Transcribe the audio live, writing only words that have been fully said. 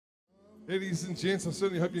Ladies and gents, I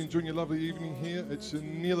certainly hope you're enjoying your lovely evening here at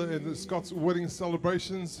Shanila and Scott's wedding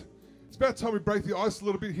celebrations. It's about time we break the ice a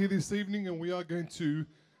little bit here this evening, and we are going to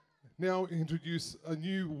now introduce a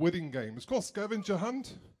new wedding game. It's called Scavenger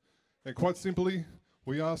Hunt, and quite simply,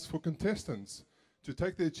 we ask for contestants to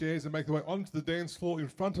take their chairs and make their way onto the dance floor in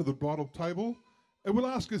front of the bridal table, and we'll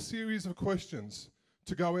ask a series of questions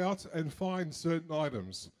to go out and find certain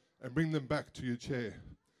items and bring them back to your chair.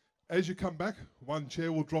 As you come back, one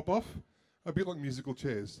chair will drop off, a bit like musical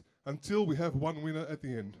chairs, until we have one winner at the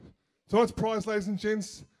end. Tonight's prize, ladies and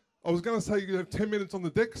gents, I was going to say you could have 10 minutes on the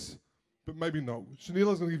decks, but maybe not.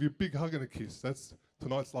 Shanila's going to give you a big hug and a kiss. That's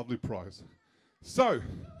tonight's lovely prize. So,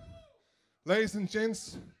 ladies and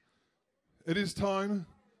gents, it is time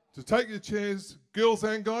to take your chairs, girls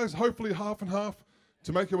and guys, hopefully half and half,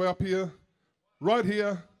 to make your way up here, right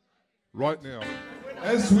now.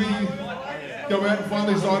 As we go out and find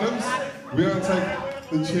these items, we're going to take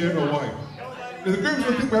the chair away. Now, the groom's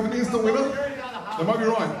going to think we have an instant winner. They might be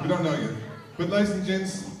right, we don't know yet. But ladies and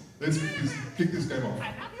gents, let's kick this game off.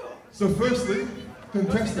 So firstly,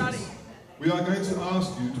 contestants, we are going to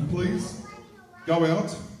ask you to please go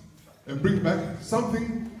out and bring back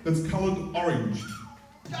something that's coloured orange.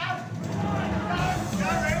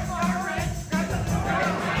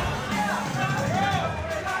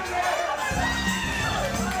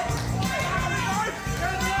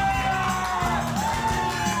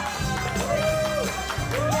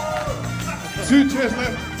 Two chairs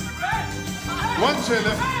left. One chair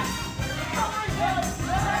left.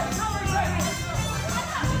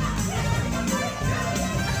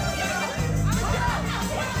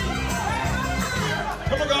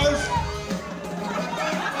 Come on, guys.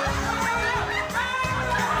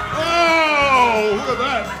 Oh, look at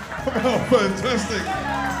that. Oh, fantastic.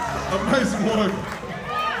 Amazing work.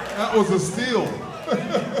 That was a steal.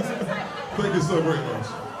 Thank you so very much.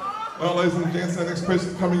 Well, ladies and gents, our next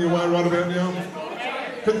question coming your way right about now.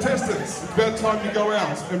 Contestants, it's about time you go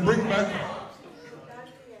out and bring back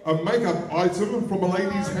a makeup item from a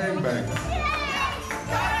lady's handbag.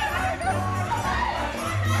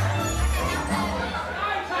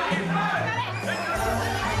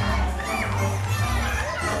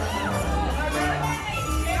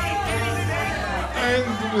 And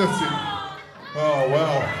that's it. Oh,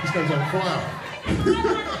 wow, this goes on fire.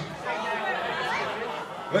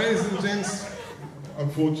 Ladies and gents,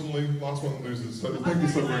 unfortunately, last one loses, so thank you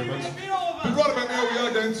so very much. But right about now, we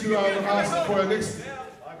are going to ask for our next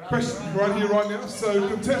question right here, right now. So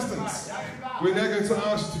contestants, we're now going to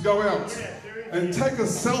ask you to go out and take a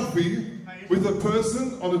selfie with a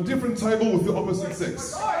person on a different table with the opposite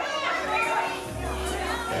sex.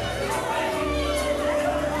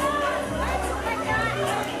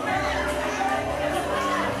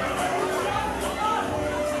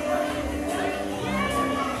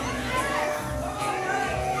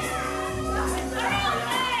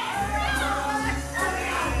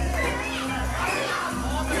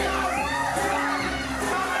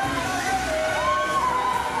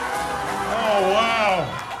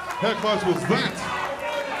 How close was that?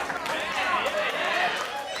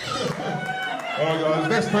 All right, guys,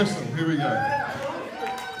 next question. Here we go.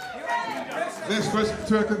 Next question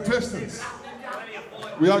to our contestants.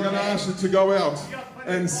 We are going to ask you to go out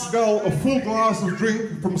and scull a full glass of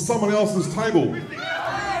drink from someone else's table.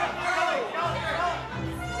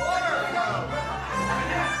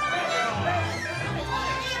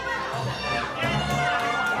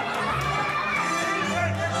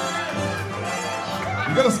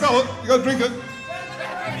 You gotta scull it, you gotta drink it.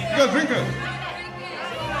 You gotta drink it.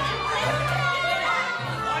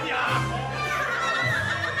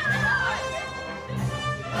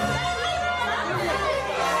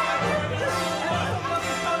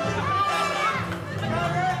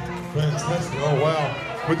 Fantastic, oh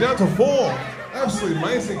wow. We're down to 4. Absolutely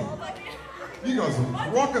amazing. You guys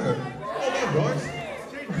are rocking it. Well done, guys.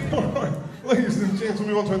 Alright, ladies and gents, we'll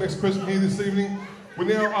move on to our next question here this evening. We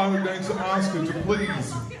now are going to ask you to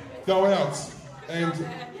please go out and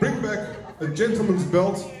bring back a gentleman's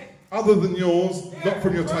belt other than yours, not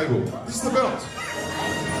from your table. This is the belt.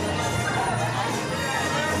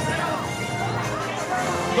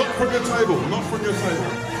 Not from your table, not from your table.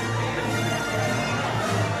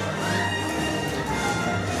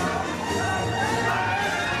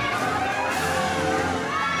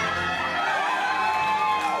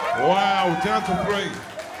 Wow, down to 3.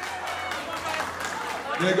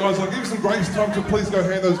 Yeah, guys, I'll give you some grace time to please go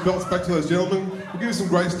hand those belts back to those gentlemen. We'll give you some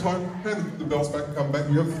grace time. Hand the belts back and come back.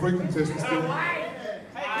 We have 3 contestants still.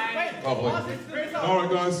 Lovely. All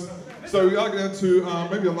right, guys. So we are going to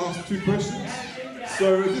maybe the last 2 questions.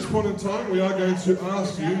 So at this point in time, we are going to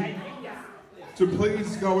ask you to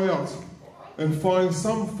please go out and find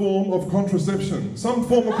some form of contraception. Some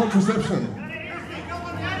form of contraception.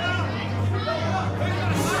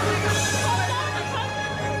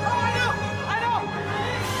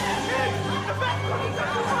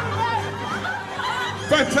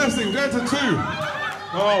 Fantastic, down to 2.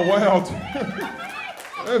 Oh, wow.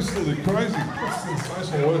 Absolutely crazy. That's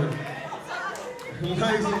sensational work.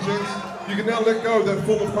 Ladies and gents, you can now let go of that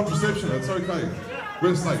form of contraception. It's okay.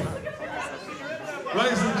 We're safe.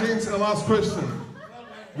 Ladies and gents, our last question.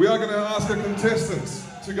 We are going to ask our contestants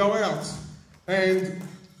to go out and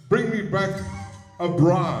bring me back a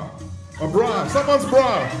bra. A bra. Someone's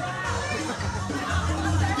bra.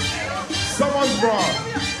 Someone's bra.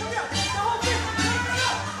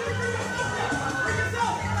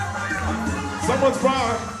 Someone's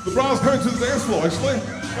bra. The bra's going to the dance floor, actually.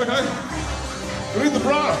 Okay. We need the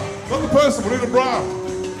bra. Not the person, we need a bra.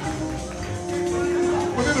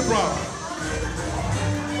 We need a bra.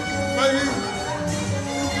 Maybe.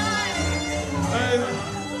 And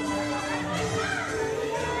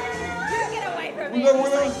Get away from we me. got a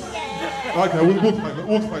winner? Okay, we'll claim it.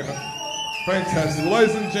 We'll claim it. Fantastic.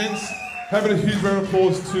 Ladies and gents, having a huge round of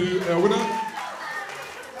applause to our winner.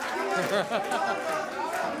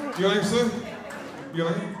 Your name, sir? Your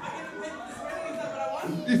name?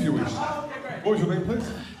 If you wish. What was your name, please?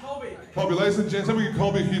 Colby. Ladies and gents, have we give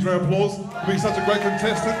Colby a huge round of applause for being such a great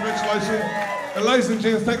contestant. Congratulations. And ladies and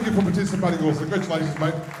gents, thank you for participating also. Congratulations,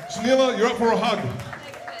 mate. Shanila, you're up for a hug.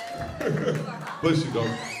 Bless you, dog.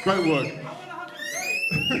 Great work.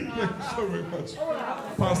 Thank you so very much.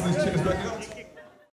 Pass these chairs back out.